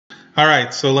All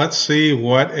right, so let's see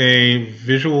what a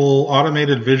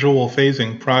automated visual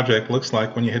phasing project looks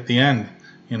like when you hit the end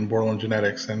in Borland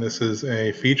Genetics. And this is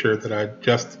a feature that I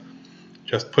just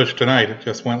pushed tonight. It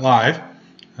just went live.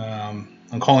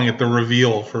 I'm calling it the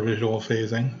reveal for visual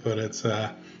phasing, but it's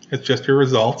just your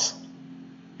results.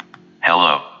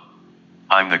 Hello,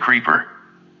 I'm the Creeper.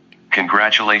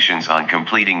 Congratulations on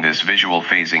completing this visual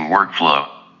phasing workflow.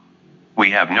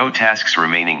 We have no tasks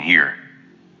remaining here.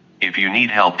 If you need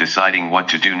help deciding what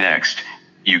to do next,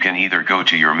 you can either go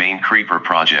to your main Creeper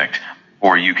project,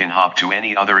 or you can hop to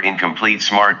any other incomplete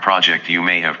smart project you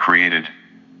may have created.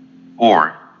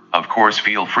 Or, of course,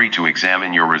 feel free to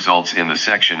examine your results in the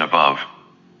section above.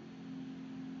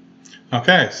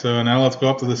 Okay, so now let's go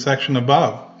up to the section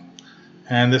above.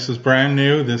 And this is brand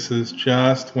new. This is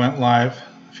just went live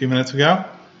a few minutes ago.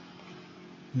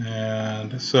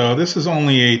 And so this is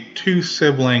only a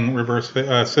two-sibling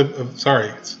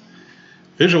it's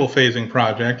visual phasing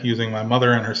project using my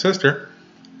mother and her sister.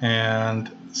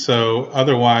 And so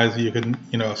otherwise you can,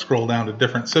 scroll down to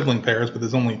different sibling pairs, but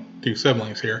there's only two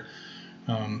siblings here.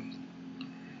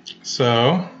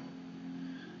 So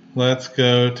let's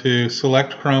go to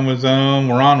select chromosome.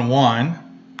 We're on 1,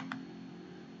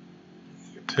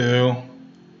 2,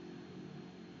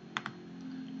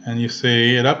 and you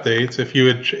see it updates. If you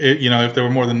had, if there were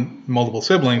more than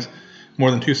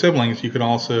two siblings, you could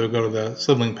also go to the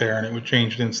sibling pair and it would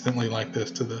change it instantly like this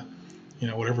to the,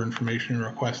 whatever information you're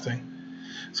requesting.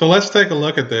 So let's take a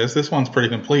look at this. This one's pretty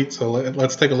complete. So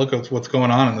let's take a look at what's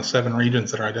going on in the 7 regions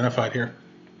that are identified here.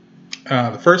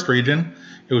 The first region,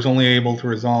 it was only able to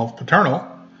resolve paternal,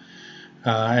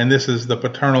 and this is the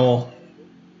paternal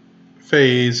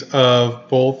phase of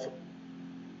both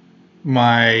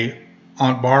my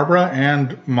Aunt Barbara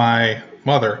and my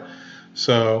mother.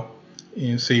 So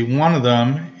you see one of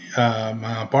them,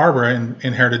 my Aunt Barbara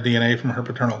inherited DNA from her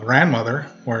paternal grandmother,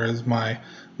 whereas my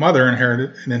mother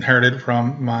inherited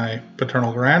from my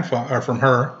paternal grandfather, or from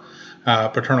her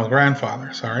paternal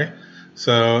grandfather, sorry.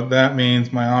 So that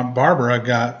means my Aunt Barbara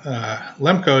got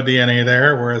Lemko DNA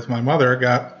there, whereas my mother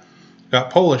got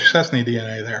Polish Cessny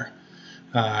DNA there.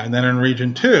 And then in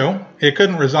region 2, it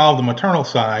couldn't resolve the maternal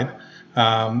side,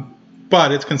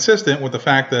 but it's consistent with the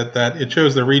fact that it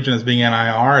shows the region as being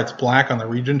NIR. It's black on the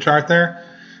region chart there.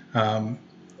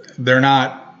 They're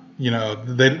not,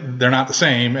 they're not the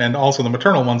same, and also the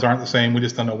maternal ones aren't the same. We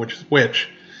just don't know which is which.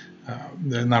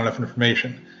 There's not enough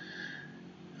information.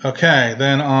 Okay,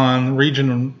 then on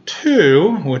region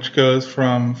 2, which goes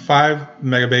from 5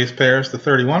 megabase pairs to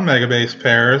 31 megabase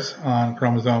pairs on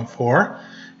chromosome 4,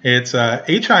 it's a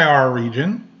HIR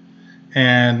region,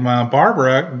 and my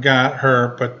Barbara got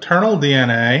her paternal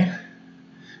DNA,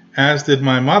 as did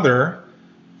my mother,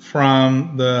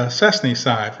 from the Cessny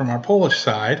side, from our Polish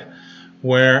side,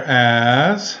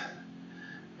 whereas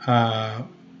my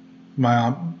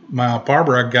Aunt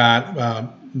Barbara got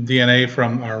DNA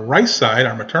from our Rice side,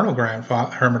 her maternal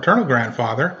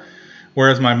grandfather,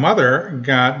 whereas my mother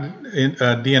got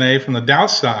DNA from the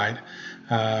Douse side,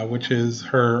 which is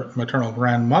her maternal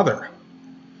grandmother.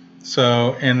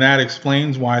 So, and that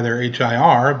explains why they're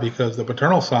HIR, because the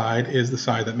paternal side is the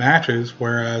side that matches,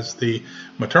 whereas the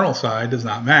maternal side does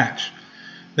not match.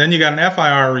 Then you got an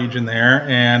FIR region there,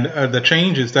 and the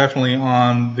change is definitely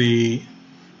on the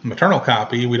maternal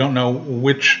copy. We don't know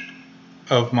which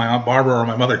of my Aunt Barbara or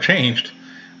my mother changed.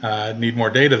 Need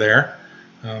more data there.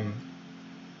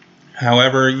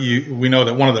 However, we know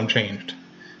that one of them changed.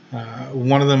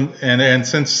 One of them, and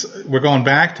since we're going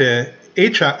back to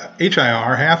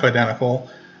HIR, half identical,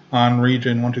 on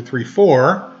region 1, 2, 3,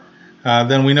 4,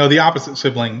 then we know the opposite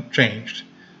sibling changed.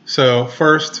 So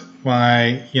first,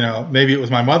 maybe it was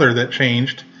my mother that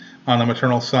changed on the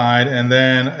maternal side, and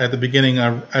then at the beginning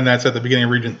of, that's at the beginning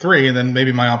of region 3, and then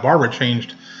maybe my Aunt Barbara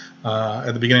changed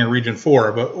at the beginning of region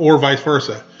 4, or vice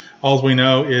versa. All we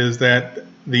know is that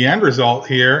the end result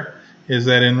here is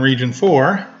that in region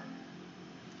 4,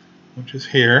 which is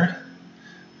here,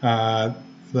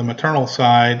 the maternal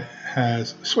side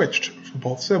has switched for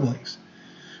both siblings.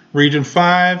 Region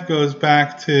 5 goes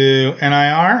back to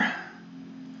NIR,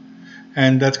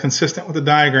 and that's consistent with the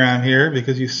diagram here,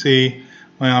 because you see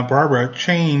my Aunt Barbara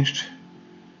changed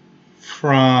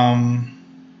from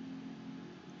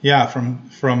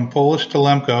Polish to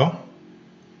Lemko,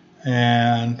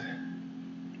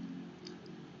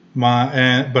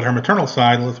 but her maternal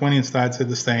side, the Lithuanian side, said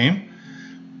the same.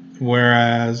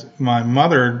 Whereas my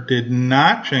mother did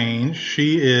not change.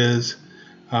 She is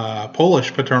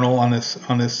Polish paternal on this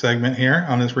segment here,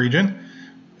 on this region,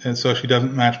 and so she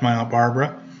doesn't match my Aunt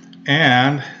Barbara.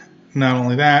 And not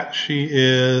only that, she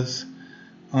is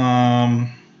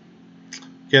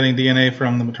getting DNA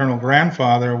from the maternal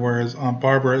grandfather, whereas Aunt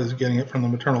Barbara is getting it from the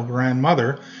maternal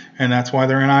grandmother, and that's why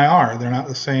they're in IR. They're not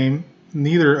the same.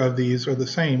 Neither of these are the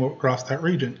same across that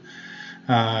region.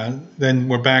 Then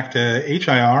we're back to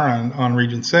HIR on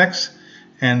region 6,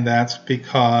 and that's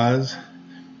because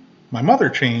my mother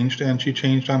changed, and she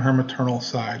changed on her maternal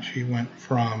side. She went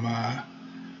from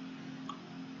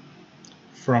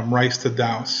rice to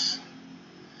douse.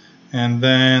 And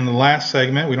then the last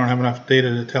segment, we don't have enough data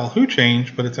to tell who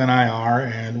changed, but it's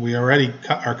NIR, and we already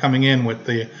are coming in with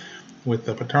the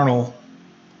paternal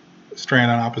strand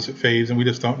on opposite phase, and we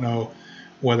just don't know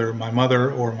whether my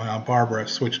mother or my Aunt Barbara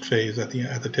switched phase at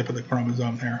the tip of the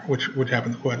chromosome there, which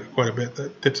happens quite a bit. The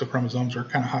tips of chromosomes are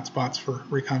kind of hot spots for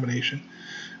recombination.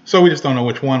 So we just don't know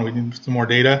which one. We need some more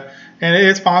data, and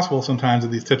it's possible sometimes that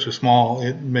these tips are small.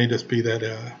 It may just be that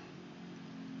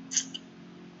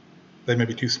they may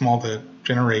be too small to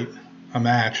generate a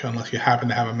match, unless you happen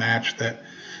to have a match that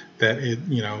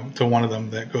to one of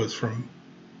them that goes from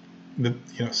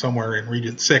somewhere in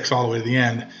region 6 all the way to the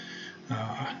end.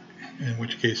 In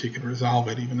which case you can resolve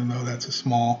it, even though that's a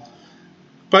small.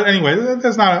 But anyway,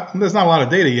 there's not a lot of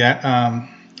data yet.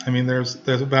 I mean, there's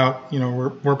about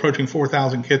we're approaching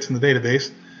 4,000 kits in the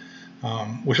database,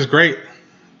 which is great,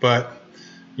 but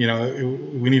we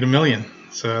need 1 million,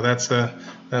 so that's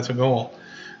a goal.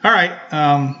 All right.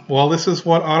 Well, this is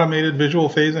what automated visual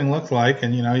phasing looks like,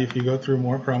 and if you go through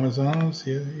more chromosomes,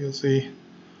 you'll see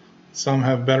some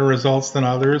have better results than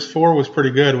others. 4 was pretty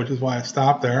good, which is why I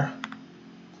stopped there.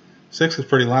 6 is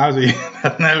pretty lousy.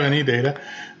 Doesn't have any data.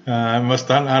 Must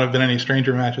not have been any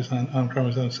stranger matches on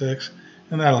chromosome 6,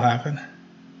 and that'll happen.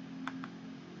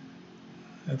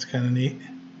 That's kind of neat.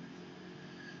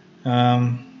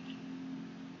 All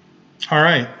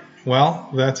right. Well,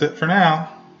 that's it for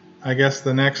now. I guess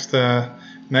the next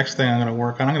thing I'm going to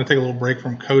work on, I'm going to take a little break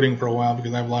from coding for a while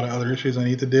because I have a lot of other issues I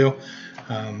need to do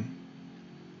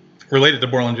related to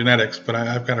Borland Genetics, but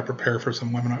I've got to prepare for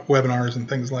some webinars and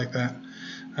things like that.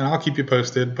 And I'll keep you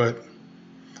posted, but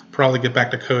probably get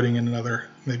back to coding in another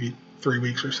maybe 3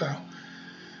 weeks or so.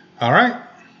 All right.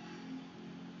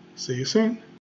 See you soon.